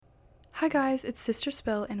Hi guys, it's Sister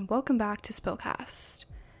Spill and welcome back to Spillcast.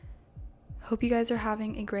 Hope you guys are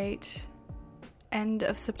having a great end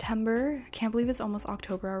of September. I can't believe it's almost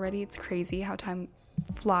October already. It's crazy how time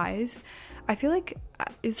flies. I feel like,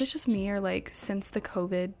 is this just me or like since the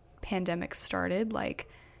COVID pandemic started, like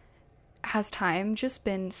has time just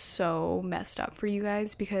been so messed up for you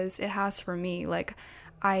guys? Because it has for me. Like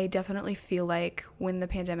I definitely feel like when the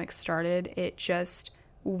pandemic started, it just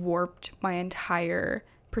warped my entire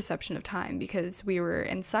perception of time because we were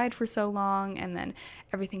inside for so long and then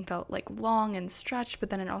everything felt like long and stretched, but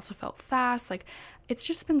then it also felt fast. Like it's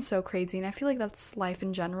just been so crazy, and I feel like that's life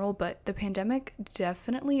in general, but the pandemic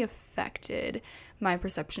definitely affected my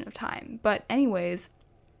perception of time. But anyways,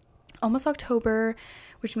 almost October,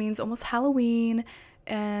 which means almost Halloween.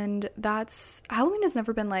 And Halloween has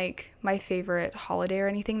never been like my favorite holiday or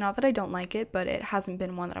anything. Not that I don't like it, but it hasn't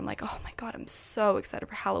been one that I'm like, oh my God, I'm so excited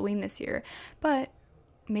for Halloween this year. But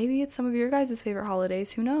maybe it's some of your guys' favorite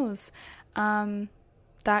holidays. Who knows?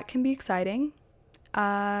 That can be exciting.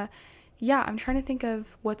 Yeah, I'm trying to think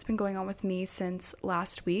of what's been going on with me since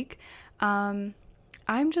last week. I'm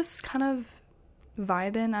just kind of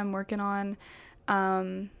vibing. I'm working on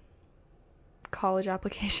college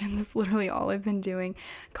applications is literally all I've been doing.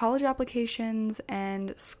 College applications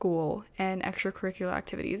and school and extracurricular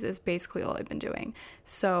activities is basically all I've been doing.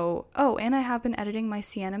 So, and I have been editing my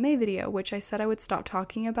Sienna May video, which I said I would stop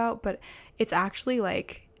talking about, but it's actually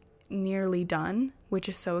like nearly done, which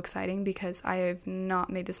is so exciting because I have not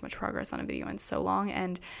made this much progress on a video in so long,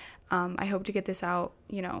 and I hope to get this out,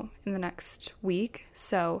 in the next week.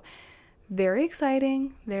 So very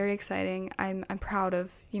exciting, very exciting. I'm proud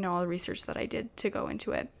of, all the research that I did to go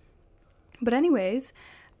into it. But anyways,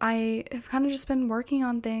 I have kind of just been working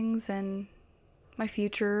on things and my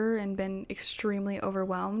future and been extremely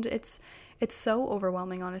overwhelmed. It's so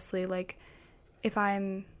overwhelming, honestly. Like if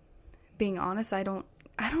I'm being honest, I don't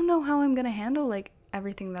know how I'm going to handle like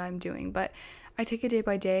everything that I'm doing, but I take it day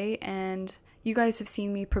by day, and you guys have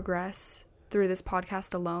seen me progress through this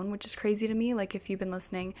podcast alone, which is crazy to me. Like if you've been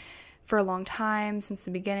listening for a long time since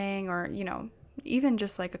the beginning, or even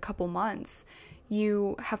just like a couple months,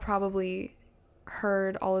 you have probably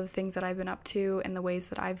heard all of the things that I've been up to and the ways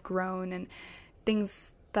that I've grown and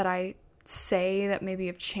things that I say that maybe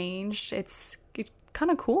have changed. It's kind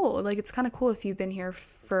of cool. Like it's kind of cool if you've been here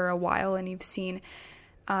for a while and you've seen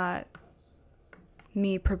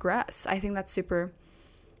me progress. I think that's super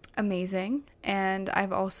amazing. And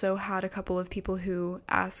I've also had a couple of people who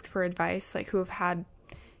ask for advice, like who have had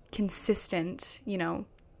consistent,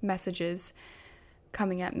 messages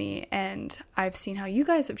coming at me, and I've seen how you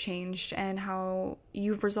guys have changed and how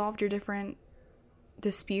you've resolved your different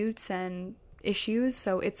disputes and issues.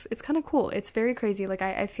 So it's kind of cool. It's very crazy. Like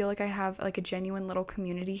I feel like I have like a genuine little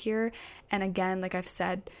community here. And again, like I've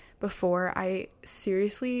said before, I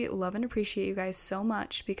seriously love and appreciate you guys so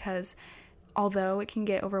much, because although it can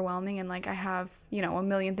get overwhelming and like I have, a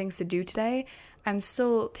million things to do today, I'm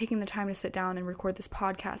still taking the time to sit down and record this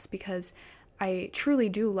podcast because I truly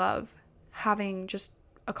do love having just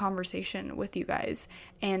a conversation with you guys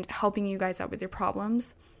and helping you guys out with your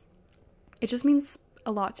problems. It just means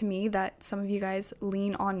a lot to me that some of you guys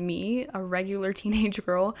lean on me, a regular teenage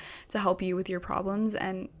girl, to help you with your problems.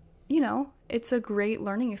 And, it's a great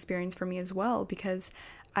learning experience for me as well, because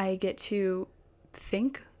I get to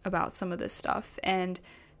think about some of this stuff and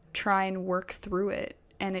try and work through it.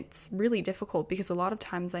 And it's really difficult because a lot of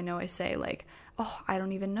times I know I say like, oh, I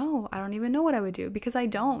don't even know what I would do, because I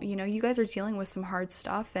don't. You guys are dealing with some hard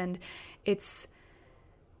stuff, and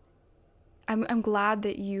I'm glad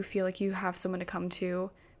that you feel like you have someone to come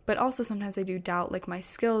to, but also sometimes I do doubt like my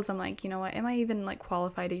skills. I'm like, what, am I even like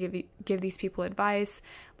qualified to give these people advice?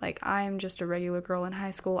 Like I'm just a regular girl in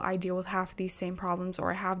high school. I deal with half of these same problems,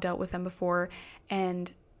 or I have dealt with them before,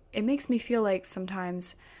 and it makes me feel like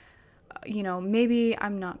sometimes maybe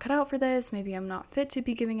I'm not cut out for this, maybe I'm not fit to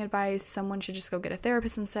be giving advice, someone should just go get a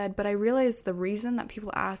therapist instead. But I realize the reason that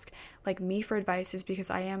people ask like me for advice is because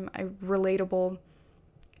I am a relatable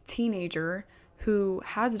teenager who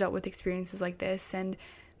has dealt with experiences like this, and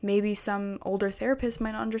maybe some older therapist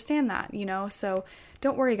might not understand that, so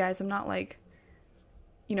don't worry guys, I'm not like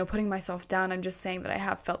putting myself down. I'm just saying that I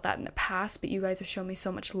have felt that in the past, but you guys have shown me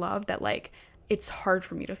so much love that like it's hard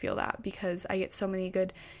for me to feel that, because I get so many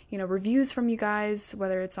good, reviews from you guys,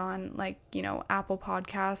 whether it's on like, Apple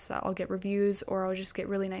Podcasts, I'll get reviews, or I'll just get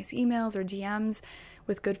really nice emails or DMs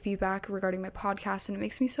with good feedback regarding my podcast. And it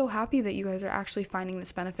makes me so happy that you guys are actually finding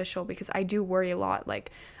this beneficial, because I do worry a lot,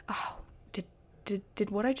 like, oh, did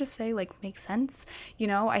what I just say like make sense?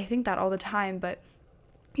 I think that all the time, but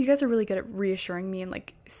you guys are really good at reassuring me and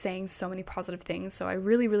like saying so many positive things. So I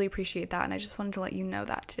really, really appreciate that. And I just wanted to let you know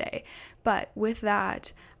that today. But with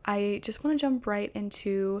that, I just want to jump right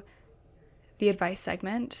into the advice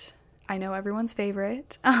segment. I know everyone's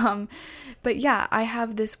favorite. But yeah, I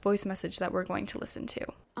have this voice message that we're going to listen to.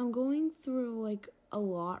 I'm going through like a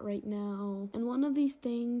lot right now, and one of these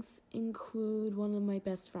things include one of my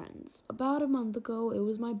best friends. About a month ago, it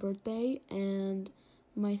was my birthday, and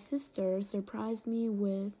my sister surprised me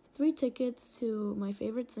with 3 tickets to my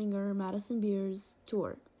favorite singer, Madison Beer's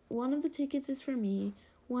tour. One of the tickets is for me,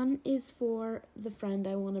 one is for the friend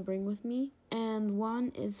I want to bring with me, and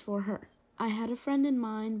one is for her. I had a friend in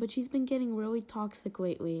mind, but she's been getting really toxic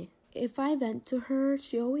lately. If I vent to her,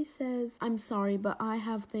 she always says, "I'm sorry, but I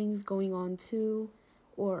have things going on too,"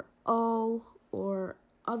 or "oh," or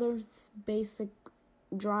other basic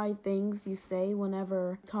dry things you say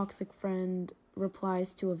whenever a toxic friend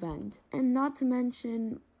replies to a vent. And not to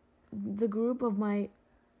mention the group of my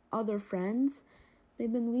other friends,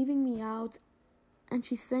 they've been leaving me out, and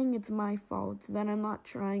she's saying it's my fault, that I'm not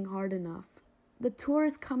trying hard enough. The tour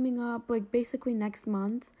is coming up like basically next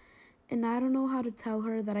month, and I don't know how to tell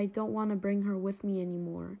her that I don't want to bring her with me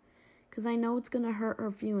anymore, because I know it's going to hurt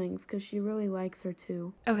her feelings, because she really likes her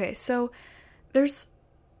too. Okay, so there's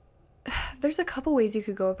a couple ways you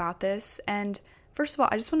could go about this. And first of all,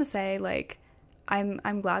 I just want to say, like,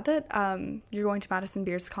 I'm glad that you're going to Madison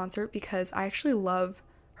Beer's concert, because I actually love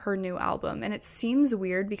her new album. And it seems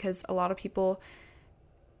weird because a lot of people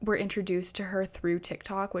were introduced to her through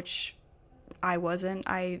TikTok, which I wasn't.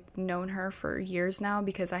 I've known her for years now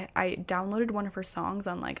because I downloaded one of her songs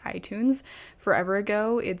on like iTunes forever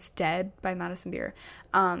ago. It's Dead by Madison Beer.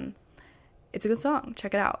 It's a good song.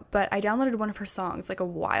 Check it out. But I downloaded one of her songs like a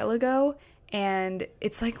while ago, and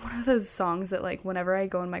it's like one of those songs that like whenever I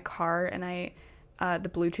go in my car and the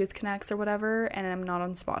Bluetooth connects or whatever, and I'm not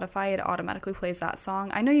on Spotify, it automatically plays that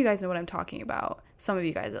song. I know you guys know what I'm talking about. Some of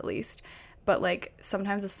you guys at least. But like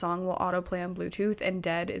sometimes a song will autoplay on Bluetooth, and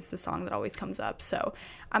Dead is the song that always comes up. So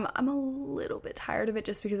I'm a little bit tired of it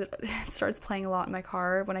just because it starts playing a lot in my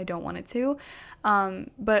car when I don't want it to.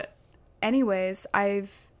 But anyways,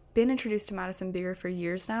 I've been introduced to Madison Beer for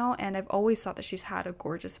years now, and I've always thought that she's had a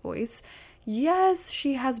gorgeous voice. Yes,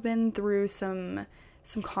 she has been through some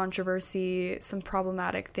controversy, some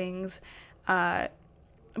problematic things, but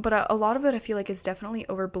a lot of it I feel like is definitely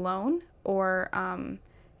overblown, or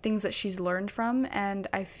things that she's learned from. And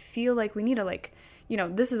I feel like we need to, like, you know,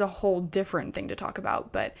 this is a whole different thing to talk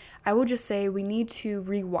about, but I will just say we need to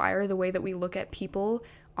rewire the way that we look at people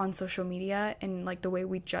on social media, and like the way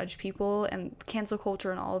we judge people and cancel culture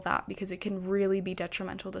and all of that, because it can really be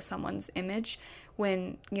detrimental to someone's image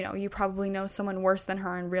when, you know, you probably know someone worse than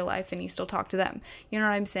her in real life and you still talk to them. You know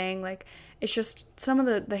what I'm saying? Like, it's just some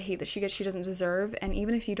of the hate that she gets, she doesn't deserve. And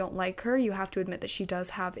even if you don't like her, you have to admit that she does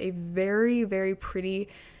have a very, very pretty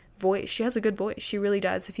voice. She has a good voice. She really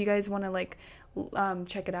does. If you guys want to like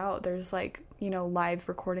check it out, there's like, you know, live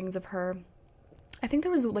recordings of her. I think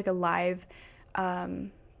there was like a live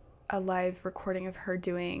recording of her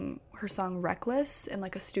doing her song Reckless in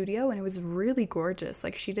like a studio, and it was really gorgeous.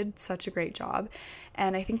 Like, she did such a great job.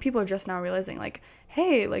 And I think people are just now realizing, like,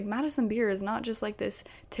 hey, like Madison Beer is not just like this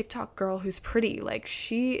TikTok girl who's pretty. Like,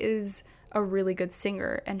 she is a really good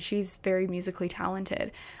singer, and she's very musically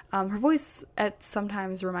talented. Her voice at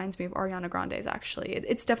sometimes reminds me of Ariana Grande's, actually.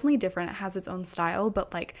 It's definitely different. It has its own style,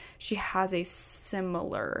 but like she has a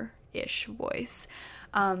similar-ish voice.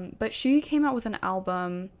 But she came out with an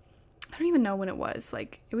album, I don't even know when it was.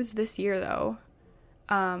 Like, it was this year though.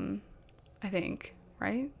 I think,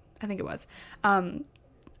 right? I think it was.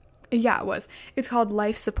 Yeah, it was. It's called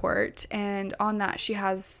Life Support, and on that she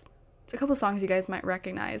has a couple songs you guys might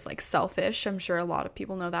recognize, like Selfish. I'm sure a lot of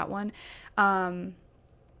people know that one. And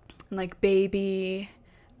like Baby,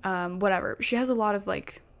 whatever. She has a lot of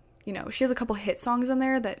like, you know, she has a couple hit songs on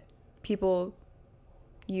there that people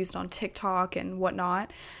used on TikTok and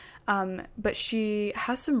whatnot. But she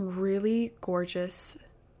has some really gorgeous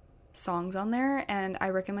songs on there, and I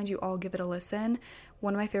recommend you all give it a listen.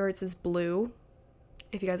 One of my favorites is Blue.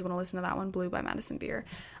 If you guys want to listen to that one, Blue by Madison Beer.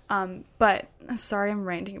 But sorry, I'm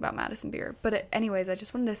ranting about Madison Beer. But anyways, I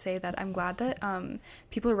just wanted to say that I'm glad that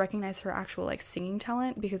people recognize her actual like singing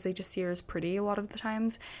talent, because they just see her as pretty a lot of the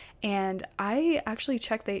times. And I actually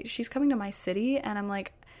checked that she's coming to my city, and I'm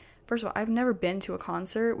like, first of all, I've never been to a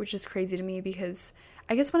concert, which is crazy to me, because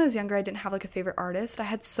I guess when I was younger, I didn't have like a favorite artist. I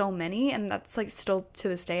had so many, and that's like still to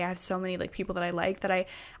this day, I have so many like people that I like that I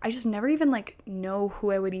just never even like know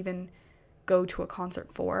who I would even go to a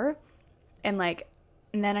concert for. And like,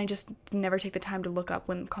 And then I just never take the time to look up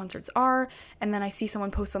when concerts are. And then I see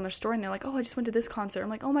someone post on their story and they're like, oh, I just went to this concert. I'm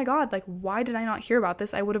like, oh my God, like, why did I not hear about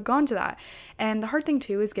this? I would have gone to that. And the hard thing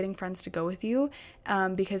too is getting friends to go with you.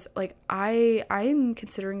 Because like I'm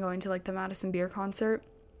considering going to like the Madison Beer concert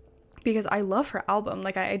because I love her album.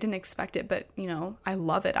 Like I didn't expect it, but you know, I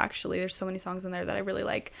love it actually. There's so many songs in there that I really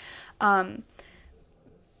like.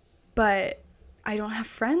 But I don't have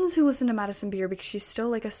friends who listen to Madison Beer because she's still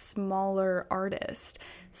like a smaller artist.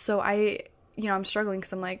 So I'm struggling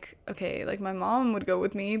because I'm like, okay, like my mom would go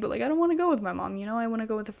with me, but like I don't want to go with my mom, you know, I want to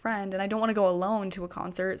go with a friend and I don't want to go alone to a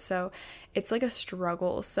concert. So it's like a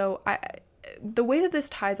struggle. So the way that this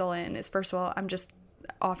ties all in is, first of all, I'm just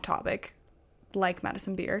off topic, like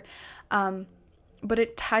Madison Beer. But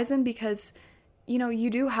it ties in because you know, you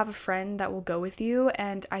do have a friend that will go with you,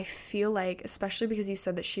 and I feel like, especially because you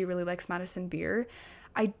said that she really likes Madison Beer,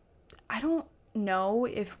 I don't know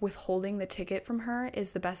if withholding the ticket from her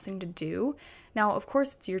is the best thing to do. Now, of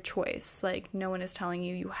course, it's your choice. Like, no one is telling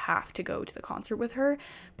you have to go to the concert with her,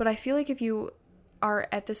 but I feel like if you are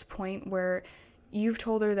at this point where you've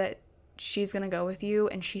told her that she's going to go with you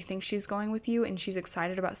and she thinks she's going with you and she's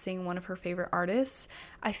excited about seeing one of her favorite artists,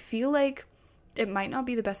 I feel like it might not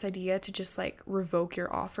be the best idea to just like revoke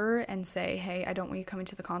your offer and say, hey, I don't want you coming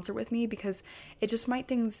to the concert with me, because it just might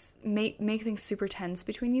make things super tense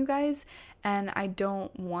between you guys, and I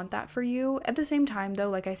don't want that for you. At the same time though,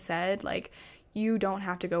 like I said, like you don't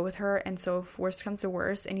have to go with her, and so if worst comes to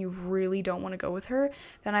worst and you really don't want to go with her,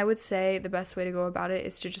 then I would say the best way to go about it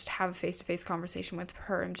is to just have a face-to-face conversation with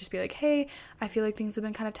her and just be like, hey, I feel like things have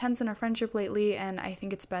been kind of tense in our friendship lately, and I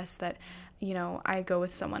think it's best that, you know, I go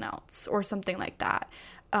with someone else or something like that.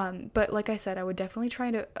 But like I said, I would definitely try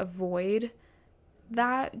to avoid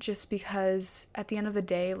that, just because at the end of the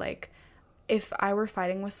day, like, if I were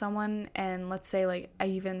fighting with someone and let's say like I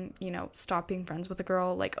even, you know, stopped being friends with a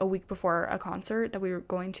girl like a week before a concert that we were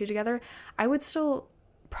going to together, I would still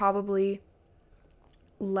probably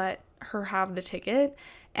let her have the ticket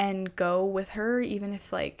and go with her, even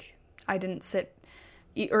if like I didn't sit,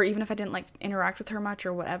 or even if I didn't like interact with her much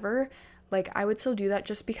or whatever. Like I would still do that,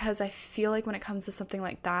 just because I feel like when it comes to something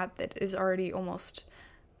like that that is already almost,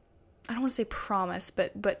 I don't want to say promised,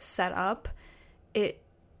 but set up, it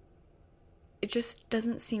just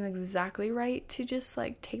doesn't seem exactly right to just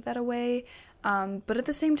like take that away. But at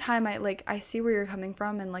the same time, I see where you're coming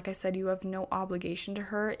from, and like I said, you have no obligation to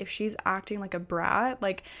her. If she's acting like a brat,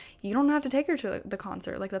 like you don't have to take her to the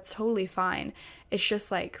concert. Like that's totally fine. It's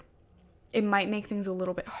just like it might make things a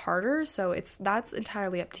little bit harder, so that's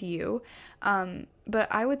entirely up to you. But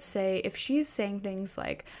I would say if she's saying things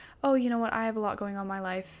like, oh, you know what, I have a lot going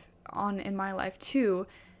on in my life too,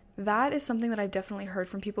 that is something that I've definitely heard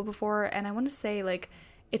from people before, and I want to say, like,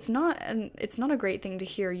 it's not a great thing to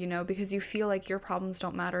hear, you know, because you feel like your problems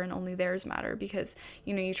don't matter and only theirs matter, because,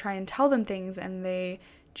 you know, you try and tell them things and they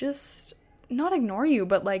just not ignore you,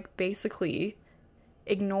 but like basically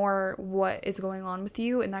ignore what is going on with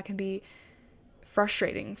you, and that can be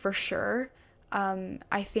frustrating for sure.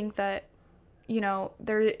 I think that, you know,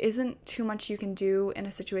 there isn't too much you can do in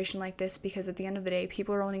a situation like this, because at the end of the day,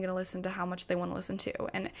 people are only going to listen to how much they want to listen to.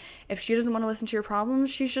 And if she doesn't want to listen to your problems,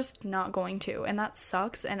 she's just not going to. And that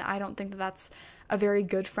sucks. And I don't think that that's a very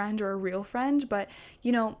good friend or a real friend. But,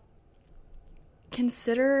 you know,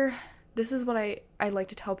 this is what I like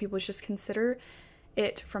to tell people, is just consider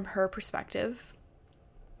it from her perspective.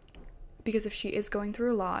 Because if she is going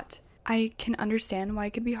through a lot, I can understand why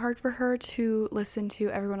it could be hard for her to listen to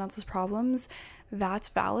everyone else's problems. That's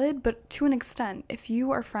valid, but to an extent, if you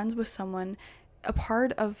are friends with someone, a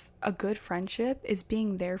part of a good friendship is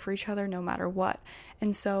being there for each other no matter what.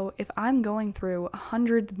 And so if I'm going through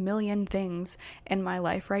 100 million things in my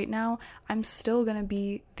life right now, I'm still gonna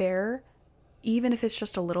be there. Even if it's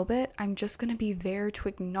just a little bit, I'm just going to be there to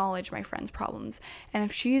acknowledge my friend's problems. And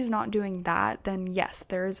if she's not doing that, then yes,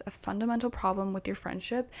 there's a fundamental problem with your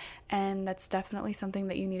friendship, and that's definitely something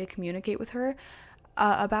that you need to communicate with her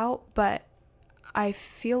about. But I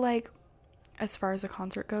feel like as far as a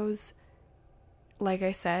concert goes, like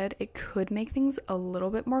I said, it could make things a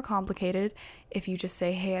little bit more complicated if you just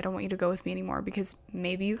say, hey, I don't want you to go with me anymore, because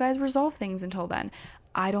maybe you guys resolve things until then.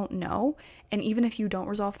 I don't know. And even if you don't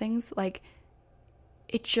resolve things, like,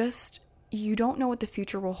 you don't know what the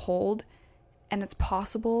future will hold, and it's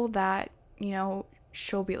possible that, you know,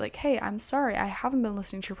 she'll be like, hey, I'm sorry, I haven't been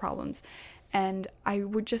listening to your problems. And I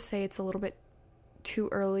would just say it's a little bit too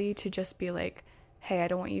early to just be like, hey, I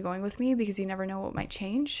don't want you going with me, because you never know what might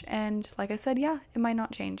change. And like I said, yeah, it might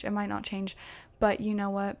not change, but you know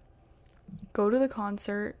what, go to the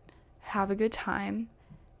concert, have a good time,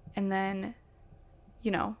 and then,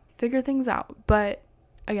 you know, figure things out. But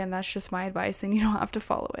again, that's just my advice and you don't have to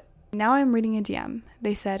follow it. Now I'm reading a DM.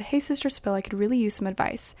 They said, "Hey Sister Spill, I could really use some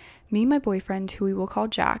advice. Me and my boyfriend, who we will call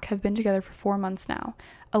Jack, have been together for 4 months now.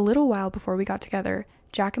 A little while before we got together,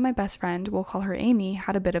 Jack and my best friend, we'll call her Amy,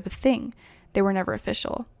 had a bit of a thing. They were never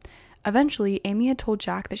official. Eventually, Amy had told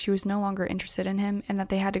Jack that she was no longer interested in him and that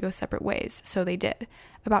they had to go separate ways, so they did.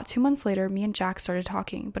 About 2 months later, me and Jack started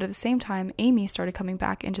talking, but at the same time, Amy started coming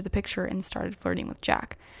back into the picture and started flirting with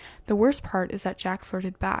Jack. The worst part is that Jack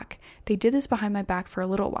flirted back. They did this behind my back for a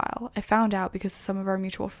little while. I found out because of some of our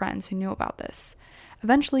mutual friends who knew about this.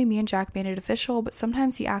 Eventually, me and Jack made it official, but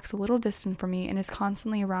sometimes he acts a little distant from me and is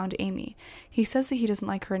constantly around Amy. He says that he doesn't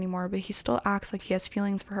like her anymore, but he still acts like he has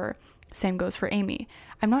feelings for her. Same goes for Amy.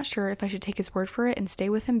 I'm not sure if I should take his word for it and stay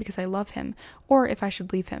with him because I love him, or if I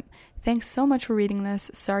should leave him. Thanks so much for reading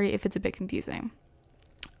this. Sorry if it's a bit confusing."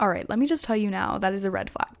 All right, let me just tell you now, that is a red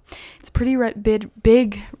flag. It's a pretty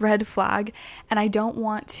big red flag, and I don't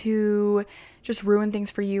want to just ruin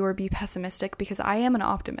things for you or be pessimistic because I am an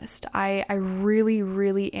optimist. I really,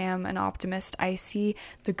 really am an optimist. I see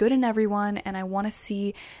the good in everyone, and I want to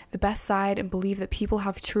see the best side and believe that people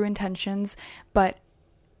have true intentions, but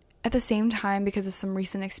at the same time, because of some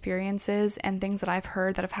recent experiences and things that I've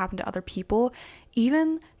heard that have happened to other people,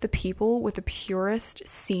 even the people with the purest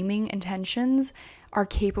seeming intentions are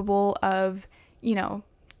capable of,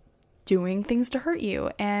 doing things to hurt you.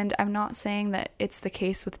 And I'm not saying that it's the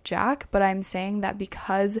case with Jack, but I'm saying that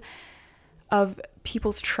because of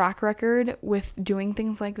people's track record with doing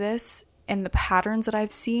things like this and the patterns that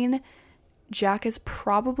I've seen, Jack is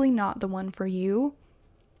probably not the one for you.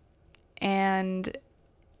 And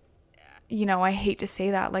I hate to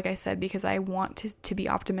say that, like I said, because I want to be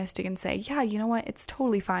optimistic and say, yeah, you know what, it's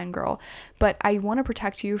totally fine, girl. But I want to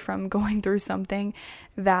protect you from going through something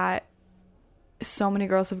that so many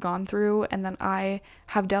girls have gone through and that I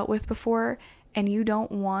have dealt with before. And you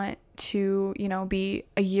don't want to, be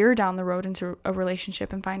a year down the road into a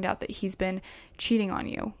relationship and find out that he's been cheating on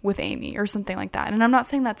you with Amy or something like that. And I'm not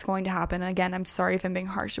saying that's going to happen. Again, I'm sorry if I'm being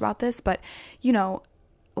harsh about this, but,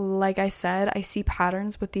 like I said, I see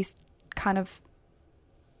patterns with these kind of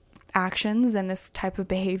actions and this type of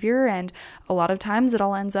behavior, and a lot of times it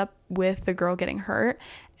all ends up with the girl getting hurt.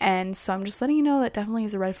 And so I'm just letting you know that definitely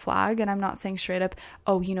is a red flag. And I'm not saying straight up,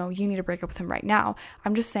 oh, you need to break up with him right now.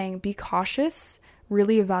 I'm just saying be cautious,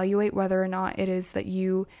 really evaluate whether or not it is that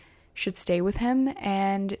you should stay with him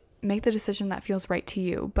and make the decision that feels right to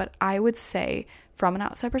you. But I would say from an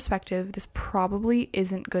outside perspective, this probably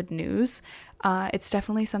isn't good news. It's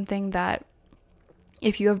definitely something that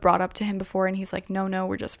if you have brought up to him before and he's like, no,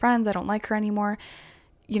 we're just friends, I don't like her anymore,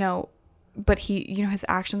 but he, his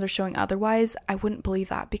actions are showing otherwise, I wouldn't believe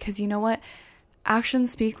that, because you know what? Actions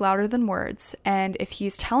speak louder than words. And if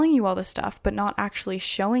he's telling you all this stuff, but not actually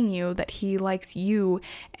showing you that he likes you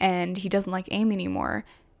and he doesn't like Amy anymore,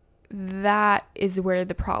 that is where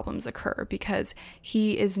the problems occur, because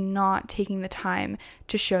he is not taking the time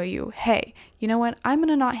to show you, hey, you know what, I'm going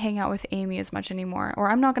to not hang out with Amy as much anymore, or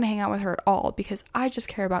I'm not going to hang out with her at all because I just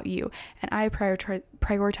care about you and I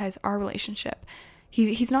prioritize our relationship.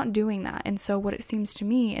 He's not doing that. And so what it seems to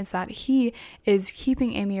me is that he is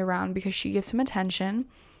keeping Amy around because she gives him attention,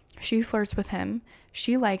 she flirts with him,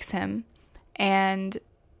 she likes him, and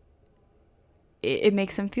it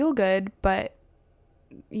makes him feel good, but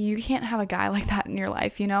you can't have a guy like that in your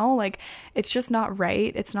life, like it's just not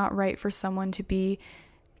right. It's not right for someone to be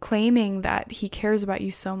claiming that he cares about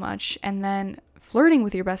you so much and then flirting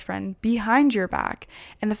with your best friend behind your back.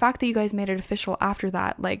 And the fact that you guys made it official after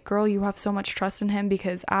that, like, girl, you have so much trust in him,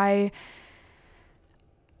 because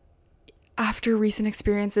after recent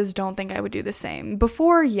experiences, don't think I would do the same.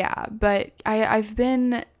 Before, yeah, but I've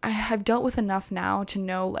dealt with enough now to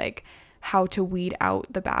know like how to weed out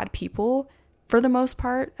the bad people. For the most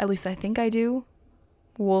part, at least I think I do.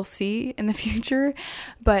 We'll see in the future.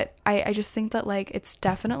 But I just think that like it's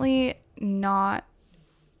definitely not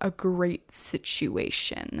a great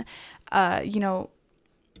situation.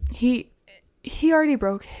 He already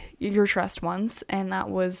broke your trust once, and that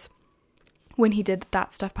was when he did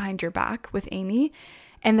that stuff behind your back with Amy.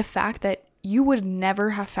 And the fact that you would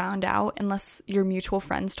never have found out unless your mutual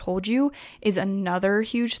friends told you is another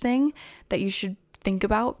huge thing that you should think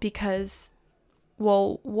about, because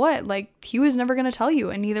well, what? Like, he was never going to tell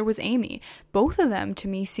you, and neither was Amy. Both of them, to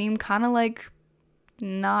me, seem kind of like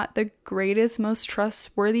not the greatest, most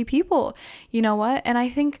trustworthy people. You know what? And I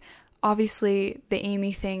think, obviously, the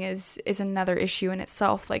Amy thing is another issue in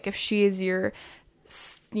itself. Like, if she is your,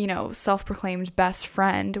 self-proclaimed best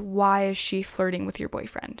friend, why is she flirting with your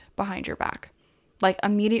boyfriend behind your back? Like,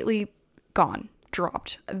 immediately gone.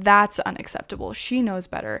 dropped. That's unacceptable. She knows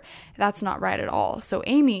better. That's not right at all. So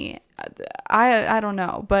Amy, I don't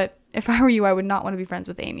know, but if I were you, I would not want to be friends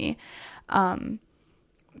with Amy.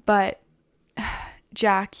 But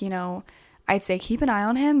Jack, you know, I'd say keep an eye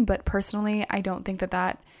on him, but personally, I don't think that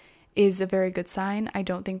that is a very good sign. I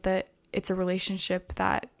don't think that it's a relationship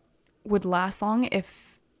that would last long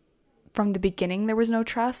if from the beginning there was no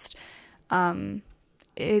trust.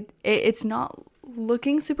 It's not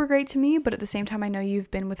looking super great to me, but at the same time, I know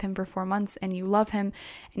you've been with him for 4 months and you love him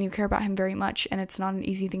and you care about him very much, and it's not an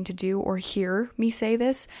easy thing to do or hear me say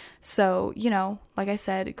this. So, you know, like I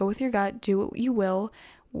said, go with your gut, do what you will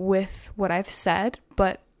with what I've said,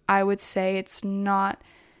 but I would say it's not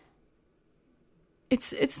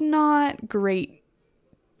great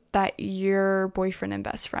that your boyfriend and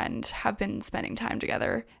best friend have been spending time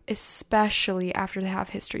together, especially after they have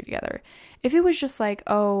history together. If it was just like,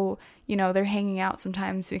 oh, you know, they're hanging out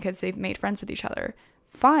sometimes because they've made friends with each other,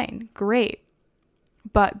 fine, great.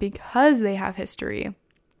 But because they have history,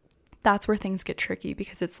 that's where things get tricky,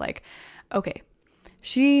 because it's like, okay,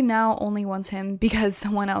 she now only wants him because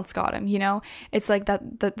someone else got him, you know? It's like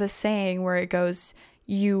that the saying where it goes,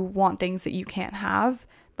 you want things that you can't have.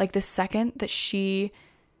 Like the second that she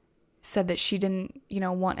said that she didn't, you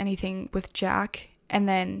know, want anything with Jack, and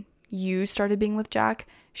then you started being with Jack,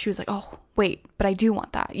 she was like, oh, wait, but I do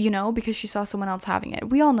want that, you know, because she saw someone else having it.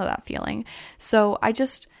 We all know that feeling. So I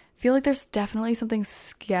just feel like there's definitely something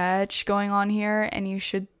sketch going on here, and you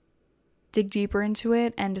should dig deeper into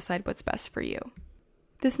it and decide what's best for you.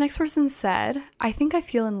 This next person said, I think I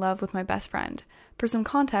feel in love with my best friend. For some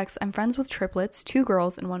context, I'm friends with triplets, 2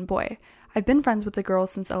 girls and 1 boy. I've been friends with the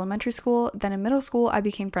girls since elementary school, then in middle school I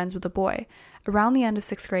became friends with the boy. Around the end of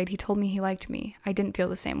 6th grade, he told me he liked me. I didn't feel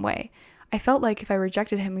the same way. I felt like if I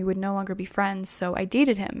rejected him, we would no longer be friends, so I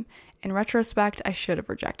dated him. In retrospect, I should have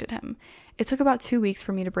rejected him. It took about 2 weeks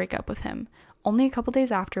for me to break up with him. Only a couple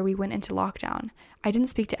days after, we went into lockdown. I didn't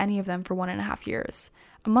speak to any of them for 1.5 years.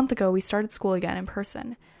 A month ago, we started school again in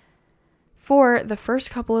person. For the first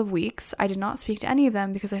couple of weeks, I did not speak to any of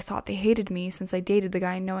them because I thought they hated me since I dated the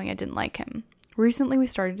guy knowing I didn't like him. Recently, we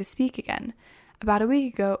started to speak again. About a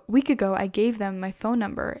week ago, I gave them my phone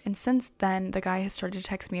number, and since then, the guy has started to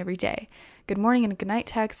text me every day. Good morning and good night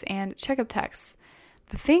texts and checkup texts.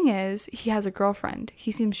 The thing is, he has a girlfriend.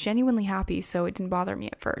 He seems genuinely happy, so it didn't bother me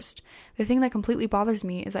at first. The thing that completely bothers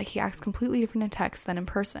me is that he acts completely different in text than in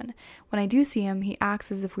person. When I do see him, he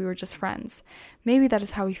acts as if we were just friends. Maybe that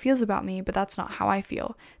is how he feels about me, but that's not how I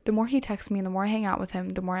feel. The more he texts me and the more I hang out with him,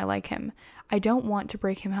 the more I like him. I don't want to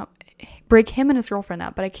break him and his girlfriend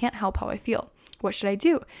up, but I can't help how I feel. What should I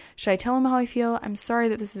do? Should I tell him how I feel? I'm sorry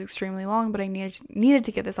that this is extremely long, but I needed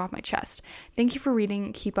to get this off my chest. Thank you for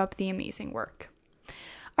reading. Keep up the amazing work.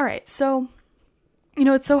 All right, so, you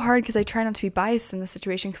know, it's so hard because I try not to be biased in this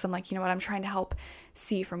situation because I'm like, you know what, I'm trying to help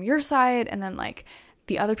see from your side, and then like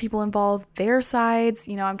the other people involved, their sides.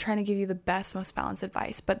 You know, I'm trying to give you the best, most balanced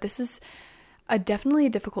advice, but this is definitely a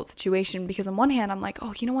difficult situation because on one hand, I'm like,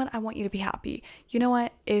 oh, you know what, I want you to be happy. You know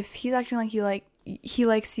what, if he's acting like he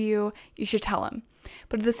likes you, you should tell him.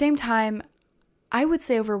 But at the same time, I would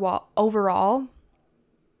say overall,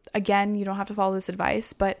 again, you don't have to follow this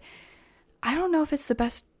advice, but I don't know if it's the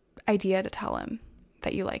best idea to tell him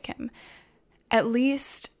that you like him. At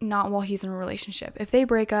least not while he's in a relationship. If they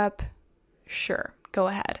break up, sure, go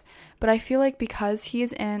ahead. But I feel like because he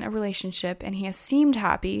is in a relationship and he has seemed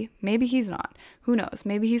happy, maybe he's not. Who knows?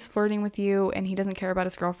 Maybe he's flirting with you and he doesn't care about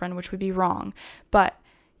his girlfriend, which would be wrong. But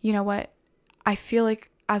you know what? I feel like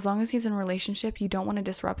as long as he's in a relationship, you don't want to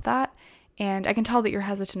disrupt that. And I can tell that you're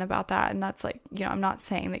hesitant about that. And that's like, you know, I'm not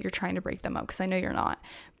saying that you're trying to break them up because I know you're not.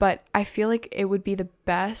 But I feel like it would be the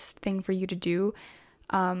best thing for you to do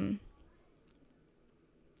to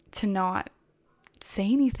not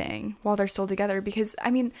say anything while they're still together. Because,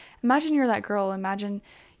 I mean, imagine you're that girl. Imagine,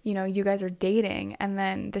 you know, you guys are dating and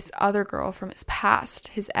then this other girl from his past,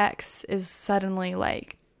 his ex, is suddenly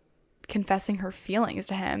like confessing her feelings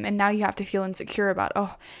to him, and now you have to feel insecure about,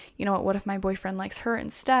 oh, you know what if my boyfriend likes her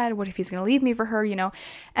instead? What if he's gonna leave me for her, you know?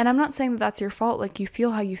 And I'm not saying that that's your fault. Like, you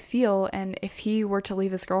feel how you feel, and if he were to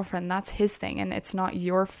leave his girlfriend, that's his thing and it's not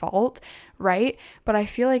your fault, right? But I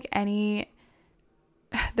feel like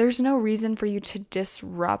there's no reason for you to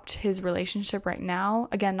disrupt his relationship right now.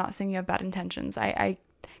 Again, not saying you have bad intentions. I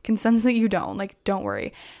can sense that you don't, like, don't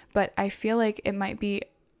worry. But I feel like it might be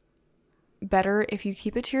better if you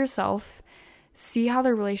keep it to yourself, see how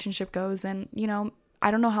their relationship goes. And, you know, I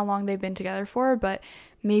don't know how long they've been together for, but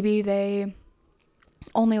maybe they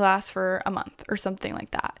only last for a month or something like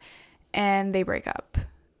that, and they break up.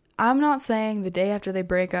 I'm not saying the day after they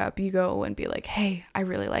break up, you go and be like, hey, I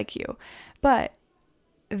really like you. But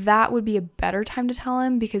that would be a better time to tell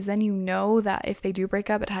him, because then you know that if they do break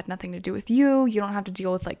up, it had nothing to do with you. You don't have to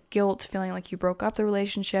deal with like guilt, feeling like you broke up the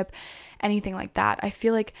relationship, anything like that. I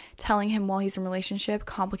feel like telling him while he's in a relationship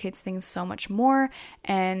complicates things so much more,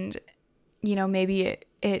 and you know, maybe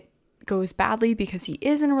it goes badly because he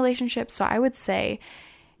is in a relationship. So I would say,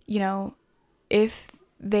 you know, if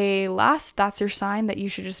they last, that's your sign that you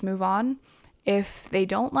should just move on. If they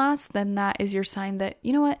don't last, then that is your sign that,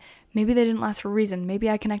 you know what, maybe they didn't last for a reason. Maybe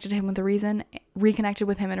I connected him with a reason, reconnected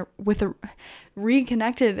with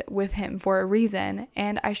him for a reason,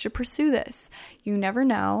 and I should pursue this. You never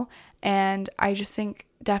know. And I just think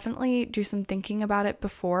definitely do some thinking about it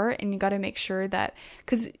before, and you got to make sure that,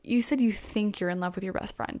 because you said you think you're in love with your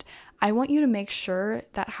best friend. I want you to make sure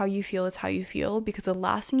that how you feel is how you feel, because the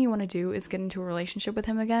last thing you want to do is get into a relationship with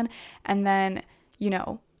him again and then, you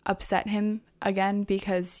know, upset him again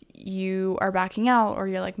because you are backing out, or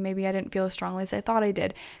you're like, maybe I didn't feel as strongly as I thought I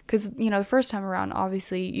did. Because, you know, the first time around,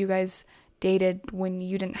 obviously you guys dated when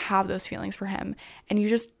you didn't have those feelings for him, and you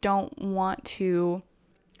just don't want to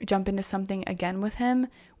jump into something again with him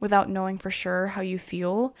without knowing for sure how you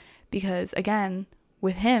feel. Because again,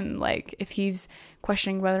 with him, like if he's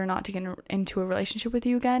questioning whether or not to get into a relationship with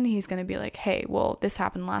you again, he's going to be like, hey, well, this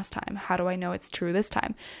happened last time. How do I know it's true this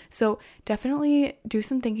time? So definitely do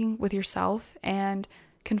some thinking with yourself and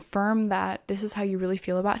confirm that this is how you really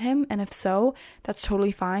feel about him. And if so, that's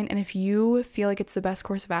totally fine. And if you feel like it's the best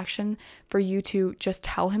course of action for you to just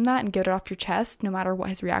tell him that and get it off your chest, no matter what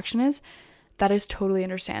his reaction is, that is totally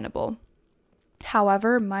understandable.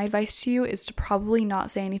 However, my advice to you is to probably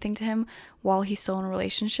not say anything to him while he's still in a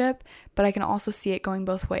relationship, but I can also see it going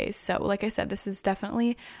both ways. So like I said, this is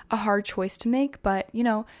definitely a hard choice to make, but you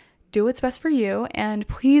know, do what's best for you, and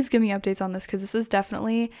please give me updates on this, because this is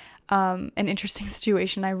definitely an interesting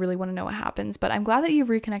situation. I really want to know what happens, but I'm glad that you've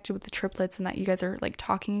reconnected with the triplets and that you guys are like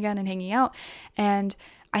talking again and hanging out. And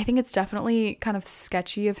I think it's definitely kind of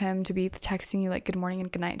sketchy of him to be texting you like good morning and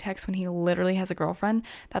good night text when he literally has a girlfriend.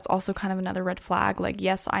 That's also kind of another red flag. Like,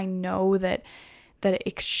 yes, I know that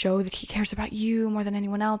it could show that he cares about you more than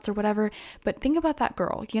anyone else or whatever, but think about that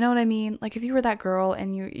girl. You know what I mean? Like, if you were that girl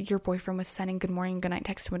and your boyfriend was sending good morning and good night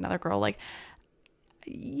text to another girl, like,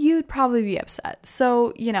 you'd probably be upset.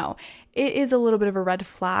 So, you know, it is a little bit of a red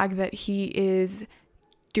flag that he is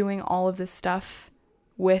doing all of this stuff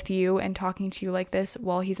with you and talking to you like this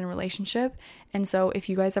while he's in a relationship. And so if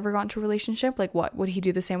you guys ever got into a relationship, like, what would he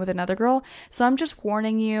do the same with another girl? So I'm just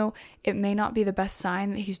warning you, it may not be the best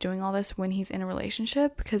sign that he's doing all this when he's in a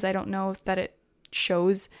relationship, because I don't know if that it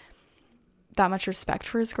shows that much respect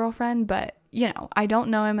for his girlfriend. But you know, I don't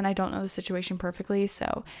know him and I don't know the situation perfectly,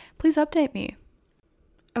 so please update me.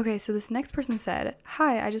 Okay, so this next person said,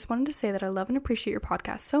 "Hi, I just wanted to say that I love and appreciate your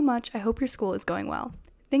podcast so much. I hope your school is going well."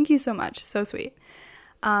 Thank you so much. So sweet.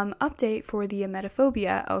 Update for the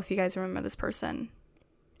emetophobia. Oh, if you guys remember this person.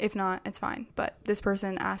 If not, it's fine. But this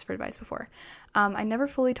person asked for advice before. I never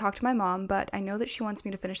fully talked to my mom, but I know that she wants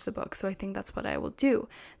me to finish the book, so I think that's what I will do.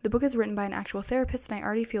 The book is written by an actual therapist, and I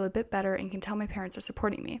already feel a bit better and can tell my parents are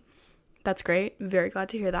supporting me. That's great. Very glad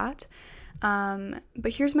to hear that.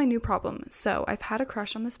 But here's my new problem. So I've had a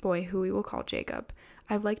crush on this boy who we will call Jacob.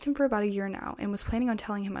 I've liked him for about a year now and was planning on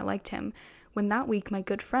telling him I liked him, when that week my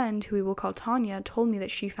good friend, who we will call Tanya, told me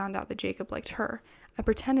that she found out that Jacob liked her. I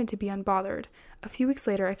pretended to be unbothered. A few weeks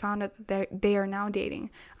later, I found out that they are now dating.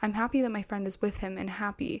 I'm happy that my friend is with him and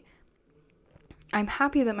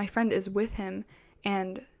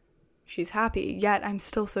she's happy, yet I'm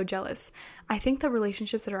still so jealous. I think that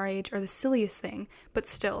relationships at our age are the silliest thing, but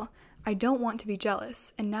still, I don't want to be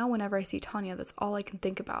jealous, and now whenever I see Tanya, that's all I can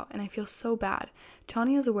think about, and I feel so bad.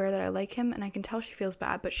 Tanya is aware that I like him, and I can tell she feels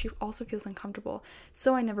bad, but she also feels uncomfortable,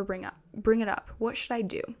 so I never bring it up. What should I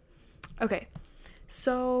do? Okay,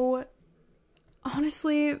 so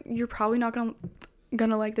honestly, you're probably not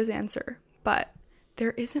gonna like this answer, but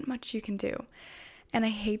there isn't much you can do, and I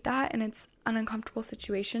hate that, and it's an uncomfortable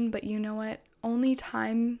situation, but you know what? Only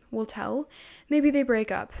time will tell. Maybe they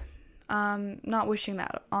break up. Not wishing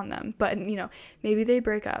that on them, but you know, maybe they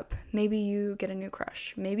break up, maybe you get a new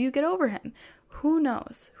crush, maybe you get over him, who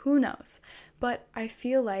knows, but I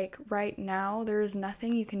feel like right now there is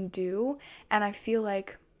nothing you can do, and I feel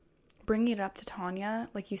like bringing it up to Tanya,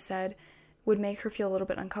 like you said, would make her feel a little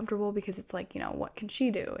bit uncomfortable, because it's like, you know, what can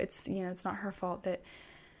she do? It's, you know, it's not her fault that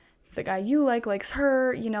the guy you likes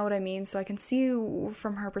her, you know what I mean? So I can see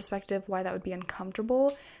from her perspective why that would be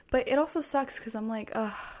uncomfortable, but it also sucks, because I'm like,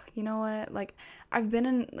 ugh, you know what, like, I've been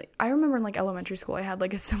in, like, I remember in, like, elementary school, I had,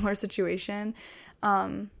 like, a similar situation,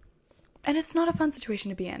 and it's not a fun situation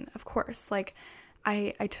to be in, of course, like,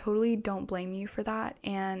 I totally don't blame you for that,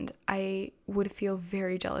 and I would feel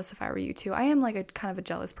very jealous if I were you too. I am like a kind of a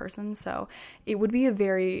jealous person, so it would be a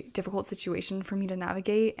very difficult situation for me to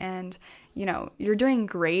navigate, and you're doing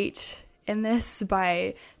great in this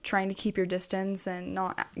by trying to keep your distance and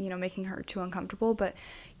not, making her too uncomfortable, but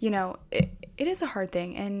it is a hard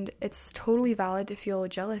thing, and it's totally valid to feel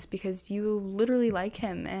jealous because you literally like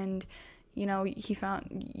him, and he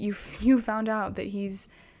found you found out that he's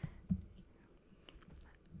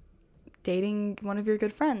dating one of your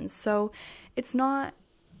good friends. So it's not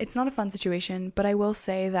a fun situation, but I will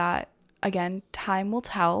say that, again, time will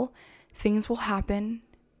tell. Things will happen.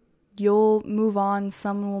 You'll move on,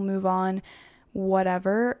 someone will move on,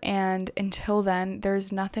 whatever, and until then,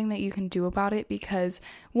 there's nothing that you can do about it because,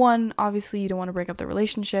 one, obviously you don't want to break up the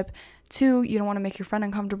relationship, two, you don't want to make your friend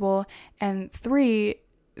uncomfortable, and three,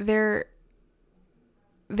 there's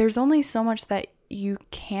only so much that you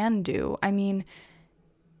can do. I mean,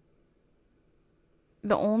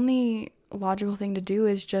 the only logical thing to do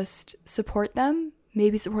is just support them.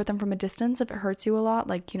 Maybe support them from a distance if it hurts you a lot.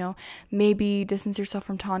 Like, maybe distance yourself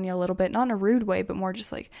from Tanya a little bit, not in a rude way, but more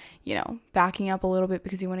just like, backing up a little bit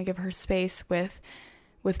because you want to give her space with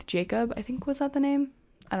Jacob. I think, was that the name?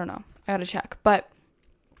 I don't know. I gotta check. But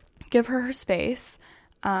give her space.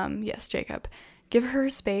 Yes, Jacob. Give her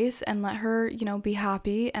space and let her, be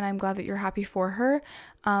happy. And I'm glad that you're happy for her.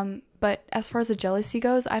 But as far as the jealousy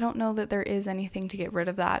goes, I don't know that there is anything to get rid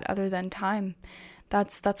of that other than time.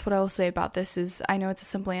 That's what I will say about this is I know it's a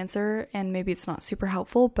simple answer and maybe it's not super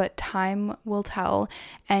helpful, but time will tell,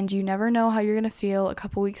 and you never know how you're going to feel a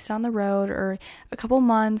couple weeks down the road or a couple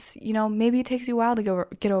months. Maybe it takes you a while to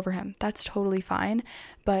get over him. That's totally fine.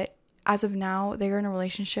 But as of now, they're in a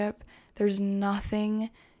relationship. There's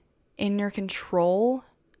nothing in your control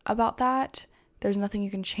about that. There's nothing you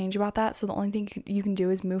can change about that. So the only thing you can do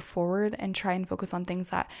is move forward and try and focus on things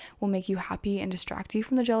that will make you happy and distract you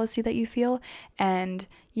from the jealousy that you feel. And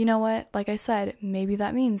you know what? Like I said, maybe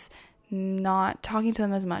that means not talking to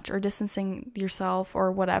them as much or distancing yourself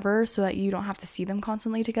or whatever so that you don't have to see them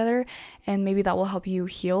constantly together. And maybe that will help you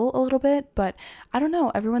heal a little bit. But I don't know.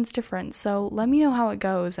 Everyone's different. So let me know how it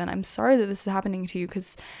goes. And I'm sorry that this is happening to you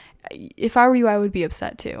because if I were you, I would be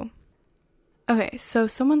upset too. Okay, so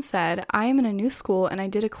someone said, I am in a new school and I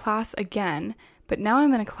did a class again, but now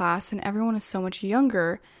I'm in a class and everyone is so much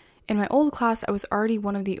younger. In my old class, I was already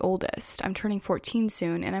one of the oldest. I'm turning 14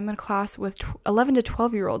 soon, and I'm in a class with 11 to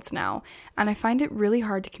 12-year-olds now, and I find it really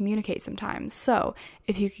hard to communicate sometimes. So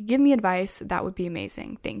if you could give me advice, that would be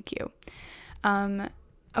amazing. Thank you.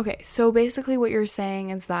 Okay, so basically what you're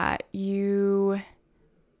saying is that I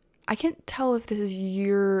can't tell if this is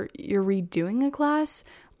you're redoing a class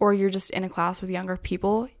or you're just in a class with younger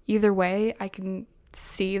people. Either way, I can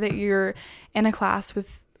see that you're in a class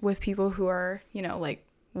with people who are, like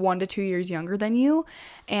 1 to 2 years younger than you,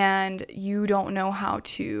 and you don't know how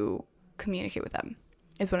to communicate with them,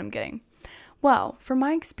 is what I'm getting. Well, from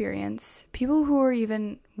my experience, people who are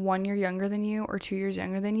even 1 year younger than you or 2 years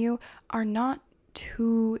younger than you are not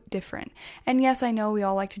too different. And yes, I know we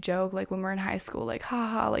all like to joke, like when we're in high school, like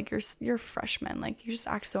haha, like you're freshmen, like you just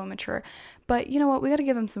act so immature. But you know what, we got to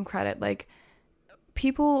give them some credit. Like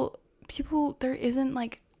people there isn't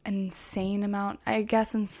like an insane amount, I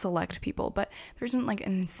guess, in select people, but there isn't like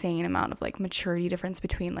an insane amount of like maturity difference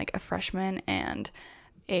between like a freshman and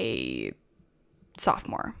a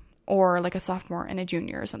sophomore, or like a sophomore and a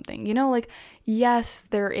junior or something, like, yes,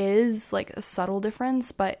 there is like a subtle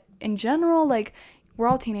difference, but in general, like, we're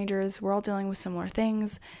all teenagers, we're all dealing with similar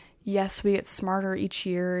things. Yes, we get smarter each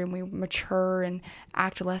year and we mature and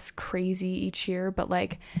act less crazy each year, but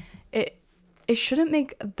like it shouldn't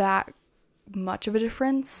make that much of a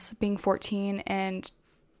difference being 14 and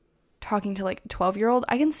talking to like a 12-year-old.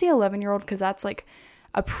 I can see 11-year-old because that's like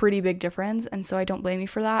a pretty big difference, and so I don't blame you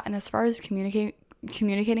for that. And as far as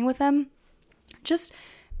communicating with them, just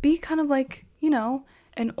be kind of like,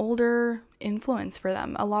 an older influence for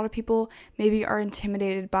them. A lot of people maybe are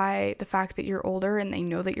intimidated by the fact that you're older and they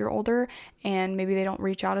know that you're older, and maybe they don't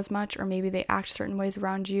reach out as much, or maybe they act certain ways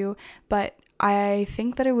around you. But I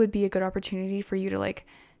think that it would be a good opportunity for you to like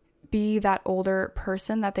be that older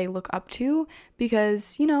person that they look up to,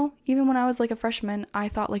 because even when I was like a freshman, I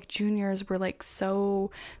thought like juniors were like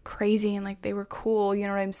so crazy and like they were cool, you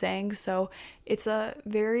know what I'm saying? So it's a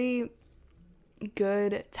very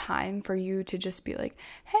good time for you to just be like,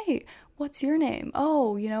 hey, what's your name?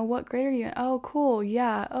 Oh, what grade are you in? Oh, cool.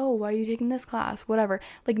 Yeah. Oh, why are you taking this class? Whatever.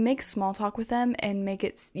 Like, make small talk with them and make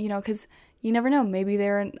it, because you never know. Maybe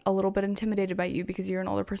they're a little bit intimidated by you because you're an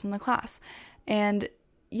older person in the class. And,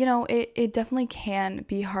 it definitely can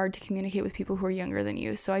be hard to communicate with people who are younger than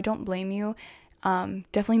you. So I don't blame you.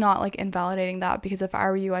 Definitely not like invalidating that, because if I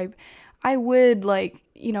were you, I would, like,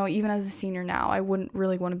 you know, even as a senior now, I wouldn't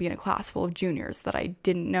really want to be in a class full of juniors that I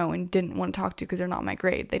didn't know and didn't want to talk to because they're not my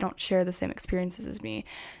grade. They don't share the same experiences as me.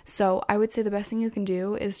 So I would say the best thing you can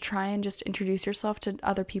do is try and just introduce yourself to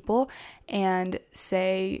other people and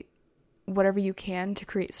say whatever you can to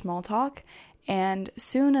create small talk. And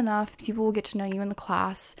soon enough, people will get to know you in the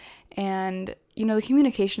class. And, you know, the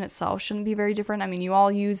communication itself shouldn't be very different. I mean, you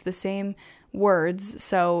all use the same words,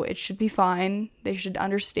 so it should be fine. They should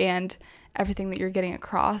understand everything that you're getting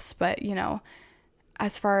across. But, you know,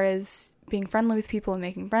 as far as being friendly with people and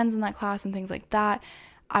making friends in that class and things like that,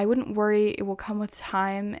 I wouldn't worry. It will come with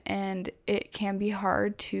time, and it can be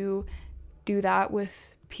hard to do that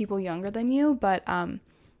with people younger than you. But I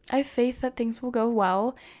have faith that things will go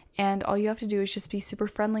well, and all you have to do is just be super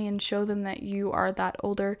friendly and show them that you are that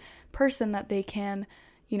older person that they can,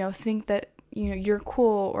 you know, think that, you know, you're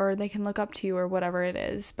cool, or they can look up to you, or whatever it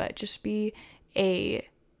is. But just be a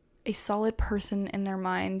solid person in their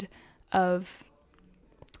mind of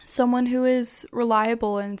someone who is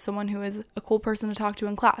reliable and someone who is a cool person to talk to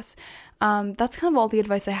in class. That's kind of all the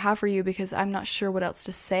advice I have for you, because I'm not sure what else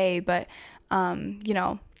to say, but, you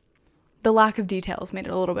know, the lack of details made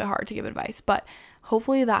it a little bit hard to give advice, but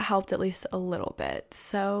hopefully that helped at least a little bit.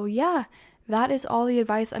 So yeah, that is all the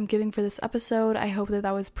advice I'm giving for this episode. I hope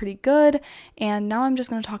that was pretty good. And now I'm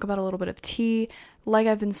just going to talk about a little bit of tea. Like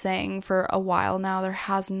I've been saying for a while now, there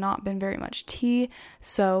has not been very much tea.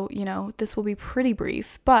 So, you know, this will be pretty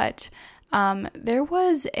brief, but there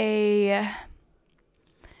was a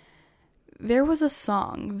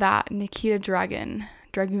song that Nikita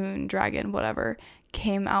Dragun, whatever,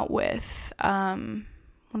 came out with, I want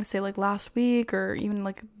to say like last week or even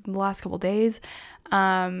like the last couple days,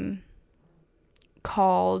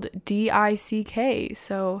 called DICK.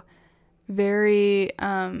 So very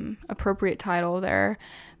appropriate title there.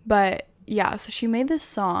 But yeah, so she made this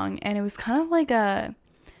song, and it was kind of like I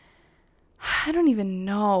don't even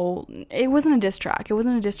know. It wasn't a diss track,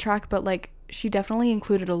 but like she definitely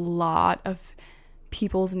included a lot of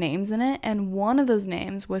people's names in it. And one of those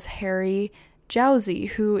names was Harry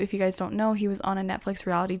Jowsey, who, if you guys don't know, he was on a Netflix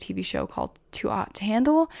reality TV show called Too Hot to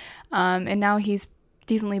Handle. And now he's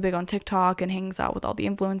decently big on TikTok and hangs out with all the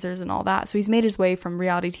influencers and all that. So he's made his way from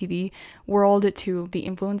reality TV world to the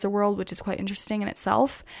influencer world, which is quite interesting in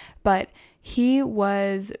itself. But he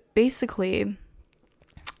was basically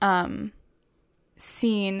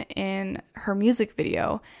seen in her music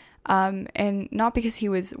video, and not because he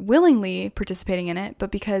was willingly participating in it, but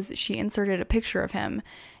because she inserted a picture of him,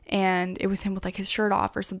 and it was him with like his shirt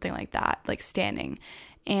off or something like that, like standing.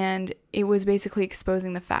 And it was basically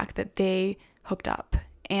exposing the fact that they hooked up.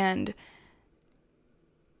 And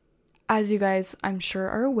as you guys, I'm sure,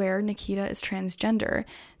 are aware, Nikita is transgender,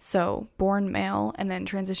 so born male and then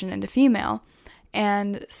transitioned into female.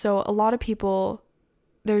 And so a lot of people,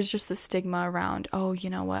 there's just this stigma around, oh, you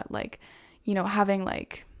know what, like, you know, having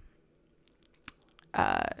like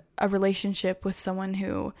a relationship with someone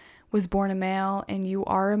who was born a male and you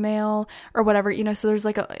are a male or whatever, you know. So there's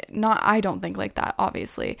like I don't think like that,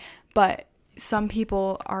 obviously, but some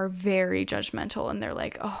people are very judgmental, and they're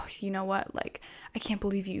like, oh, you know what, like, I can't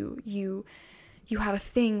believe you had a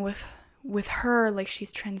thing with her, like,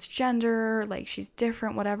 she's transgender, like, she's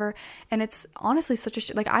different, whatever. And it's honestly such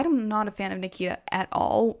a like, I'm not a fan of Nikita at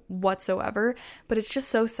all whatsoever, but it's just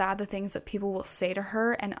so sad the things that people will say to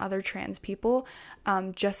her and other trans people,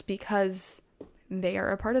 just because they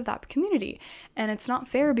are a part of that community. And it's not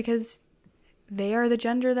fair, because they are the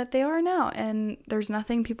gender that they are now, and there's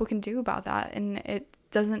nothing people can do about that, and it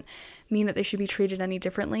doesn't mean that they should be treated any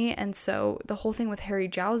differently. And so the whole thing with Harry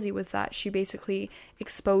Jowsey was that she basically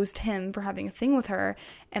exposed him for having a thing with her,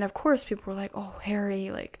 and of course people were like, oh, Harry,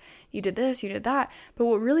 like, you did this, you did that. But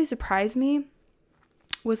what really surprised me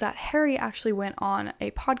was that Harry actually went on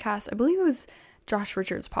a podcast, I believe it was Josh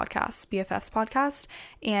Richards' podcast, BFF's podcast,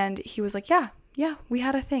 and he was like, yeah, we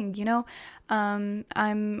had a thing, you know.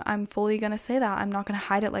 I'm fully gonna say that. I'm not gonna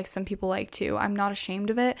hide it like some people like to. I'm not ashamed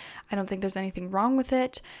of it. I don't think there's anything wrong with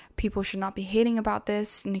it. People should not be hating about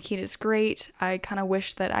this. Nikita's great. I kind of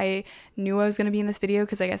wish that I knew I was gonna be in this video,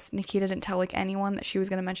 because I guess Nikita didn't tell like anyone that she was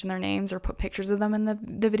gonna mention their names or put pictures of them in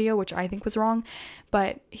the video, which I think was wrong.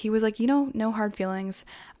 But he was like, you know, no hard feelings.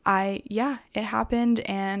 It happened,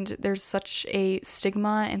 and there's such a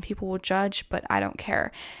stigma and people will judge, but I don't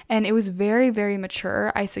care. And it was very, very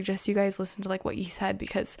mature. I suggest you guys listen to like what he said,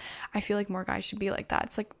 because I feel like more guys should be like that.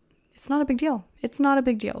 It's like, it's not a big deal. It's not a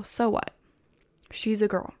big deal. So what? She's a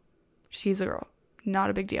girl. Not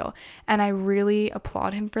a big deal. And I really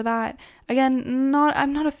applaud him for that. Again,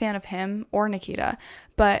 I'm not a fan of him or Nikita,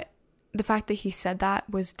 but the fact that he said that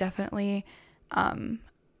was definitely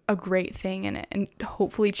a great thing, and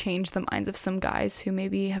hopefully change the minds of some guys who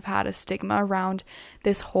maybe have had a stigma around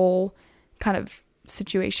this whole kind of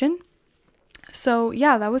situation. So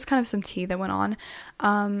yeah, that was kind of some tea that went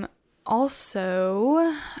on.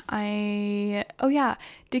 Also,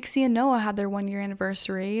 Dixie and Noah had their 1-year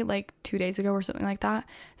anniversary like 2 days ago or something like that.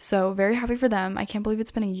 So very happy for them. I can't believe it's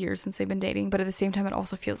been a year since they've been dating, but at the same time, it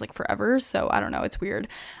also feels like forever. So I don't know, it's weird.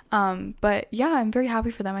 But yeah, I'm very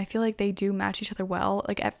happy for them. I feel like they do match each other well.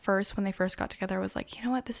 Like at first, when they first got together, I was like, you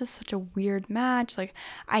know what, this is such a weird match. Like,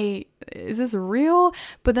 is this real?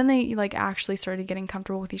 But then they like actually started getting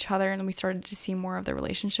comfortable with each other, and we started to see more of their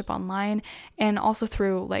relationship online, and also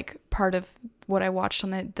through like part of what I watched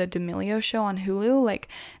on the D'Amelio show on Hulu. Like,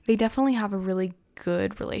 they definitely have a really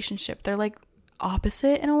good relationship. They're like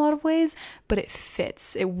opposite in a lot of ways, but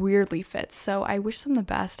it weirdly fits. So I wish them the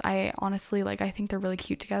best. I honestly, like, I think they're really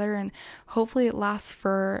cute together, and hopefully it lasts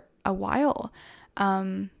for a while.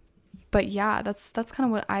 But yeah, that's kind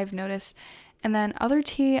of what I've noticed. And then other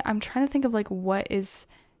tea, I'm trying to think of like what is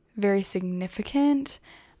very significant.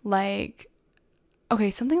 Like, okay,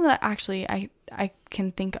 something that actually I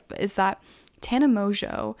can think of is that Tana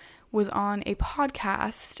Mongeau was on a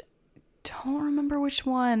podcast. Don't remember which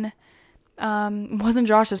one. Wasn't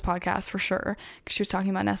Josh's podcast for sure, because she was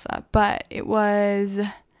talking about Nessa, but it was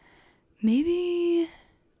maybe,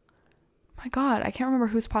 my God, I can't remember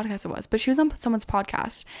whose podcast it was, but she was on someone's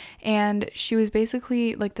podcast, and she was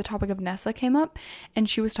basically like, the topic of Nessa came up, and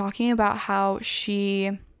she was talking about how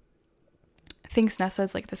she thinks Nessa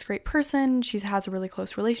is like this great person. She has a really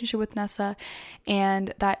close relationship with Nessa,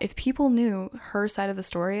 and that if people knew her side of the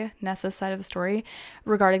story, Nessa's side of the story,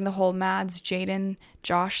 regarding the whole Mads, Jaden,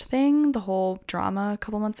 Josh thing, the whole drama a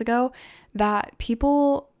couple months ago, that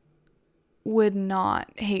people would not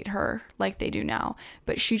hate her like they do now.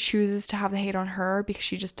 But she chooses to have the hate on her because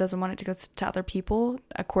she just doesn't want it to go to other people,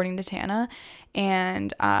 according to Tana.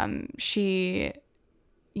 And she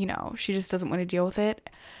just doesn't want to deal with it.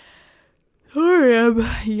 Sorry, I'm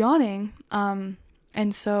yawning.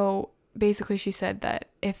 And so basically she said that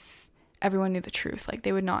if everyone knew the truth, like,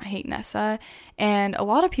 they would not hate Nessa. And a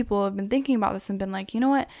lot of people have been thinking about this and been like, you know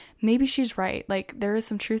what, maybe she's right. Like, there is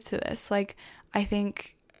some truth to this. Like, I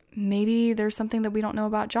think maybe there's something that we don't know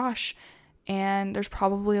about Josh, and there's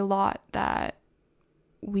probably a lot that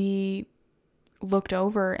we looked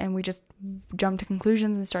over and we just jumped to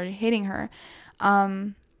conclusions and started hating her.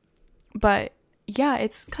 But yeah,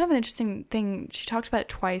 it's kind of an interesting thing. She talked about it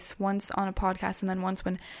twice, once on a podcast and then once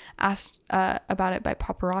when asked about it by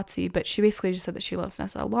paparazzi. But she basically just said that she loves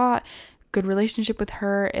Nessa a lot, good relationship with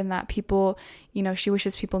her, and that people, she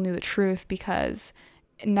wishes people knew the truth, because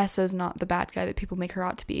Nessa is not the bad guy that people make her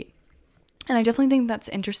out to be. And I definitely think that's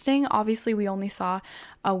interesting. Obviously, we only saw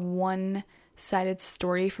a one-sided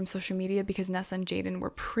story from social media because Nessa and Jaden were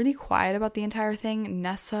pretty quiet about the entire thing.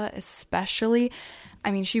 Nessa especially,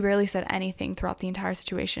 I mean, she barely said anything throughout the entire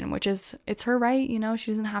situation, which is, it's her right,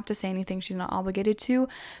 she doesn't have to say anything, she's not obligated to.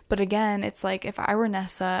 But again, it's like, if I were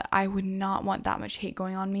Nessa, I would not want that much hate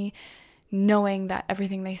going on me, knowing that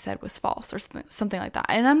everything they said was false or something like that.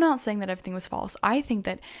 And I'm not saying that everything was false. I think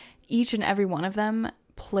that each and every one of them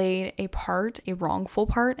played a wrongful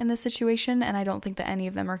part in this situation, and I don't think that any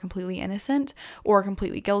of them are completely innocent or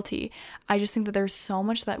completely guilty. I just think that there's so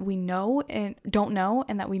much that we know and don't know,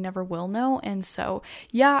 and that we never will know. And so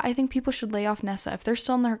yeah, I think people should lay off Nessa. If they're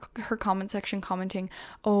still in her comment section commenting,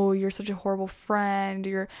 oh, you're such a horrible friend,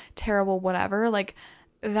 you're terrible, whatever, like,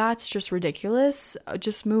 that's just ridiculous.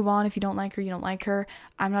 Just move on. If you don't like her, you don't like her.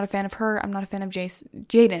 I'm not a fan of her. I'm not a fan of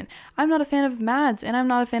Jaden. I'm not a fan of Mads, and I'm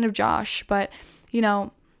not a fan of Josh. But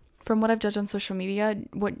from what I've judged on social media,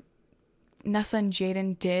 what Nessa and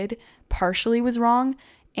Jaden did partially was wrong,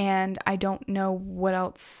 and I don't know what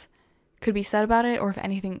else could be said about it, or if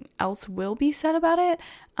anything else will be said about it.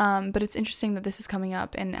 But it's interesting that this is coming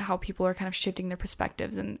up, and how people are kind of shifting their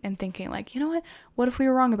perspectives and thinking like, you know what if we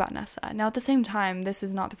were wrong about Nessa? Now, at the same time, this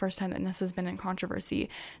is not the first time that Nessa's been in controversy.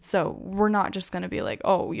 So we're not just going to be like,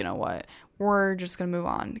 oh, you know what, we're just going to move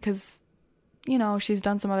on, because she's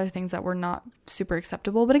done some other things that were not super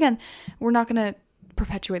acceptable. But again, we're not going to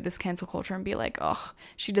perpetuate this cancel culture and be like, oh,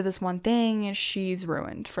 she did this one thing and she's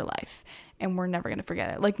ruined for life and we're never going to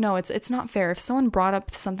forget it. Like, no, it's not fair. If someone brought up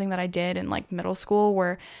something that I did in like middle school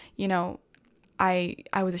where, I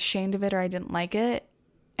was ashamed of it or I didn't like it,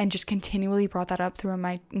 and just continually brought that up throughout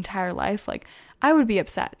my entire life, like, I would be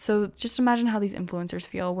upset. So just imagine how these influencers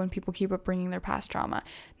feel when people keep up bringing their past trauma.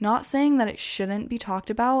 Not saying that it shouldn't be talked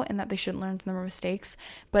about and that they shouldn't learn from their mistakes,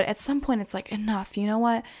 but at some point it's like, enough, you know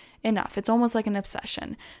what? Enough. It's almost like an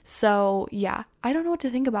obsession. So yeah, I don't know what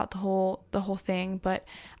to think about the whole thing, but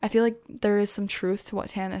I feel like there is some truth to what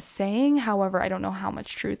Tana's saying. However, I don't know how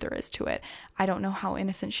much truth there is to it. I don't know how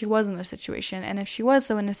innocent she was in the situation, and if she was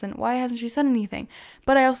so innocent, why hasn't she said anything?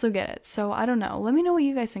 But I also get it. So I don't know. Let me know what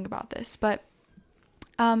you guys think about this. But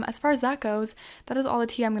as far as that goes, that is all the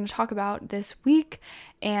tea I'm going to talk about this week.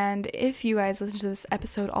 And if you guys listen to this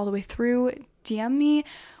episode all the way through, DM me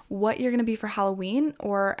what you're going to be for Halloween,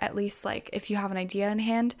 or at least like if you have an idea in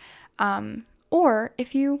hand. Or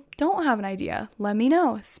if you don't have an idea, let me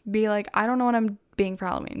know. Be like, I don't know what I'm being for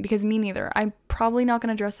Halloween, because me neither. I'm probably not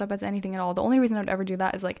going to dress up as anything at all. The only reason I would ever do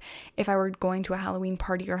that is like if I were going to a Halloween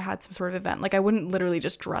party or had some sort of event. Like I wouldn't literally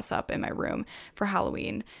just dress up in my room for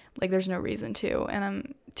Halloween. Like there's no reason to, and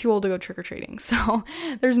I'm too old to go trick-or-treating, so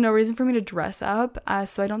there's no reason for me to dress up.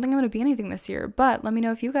 So I don't think I'm going to be anything this year, but let me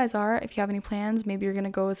know if you guys are, if you have any plans. Maybe you're going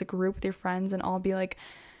to go as a group with your friends and all be like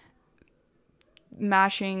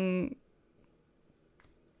mashing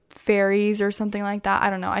fairies or something like that. I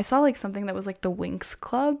don't know. I saw like something that was like the Winx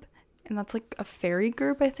Club, and that's like a fairy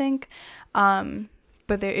group, I think.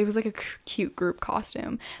 But it was like a cute group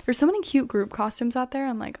costume. There's so many cute group costumes out there.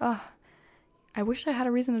 I'm like, oh, I wish I had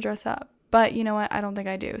a reason to dress up. But you know what? I don't think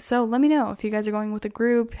I do. So let me know if you guys are going with a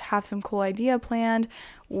group, have some cool idea planned,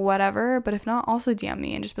 whatever. But if not, also DM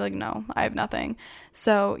me and just be like, no, I have nothing.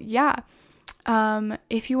 So yeah.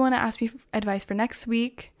 If you want to ask me advice for next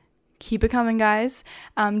week, keep it coming, guys.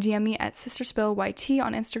 DM me at SisterSpillYT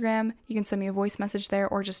on Instagram. You can send me a voice message there,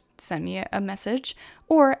 or just send me a message,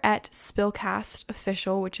 or at Spillcast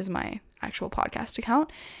Official, which is my actual podcast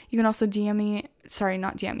account. You can also you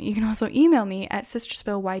can also email me at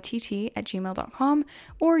sisterspillYTT@gmail.com,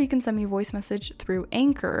 or you can send me a voice message through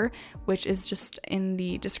Anchor, which is just in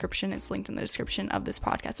the description. It's linked in the description of this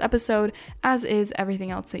podcast episode, as is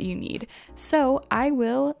everything else that you need. So I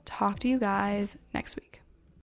will talk to you guys next week.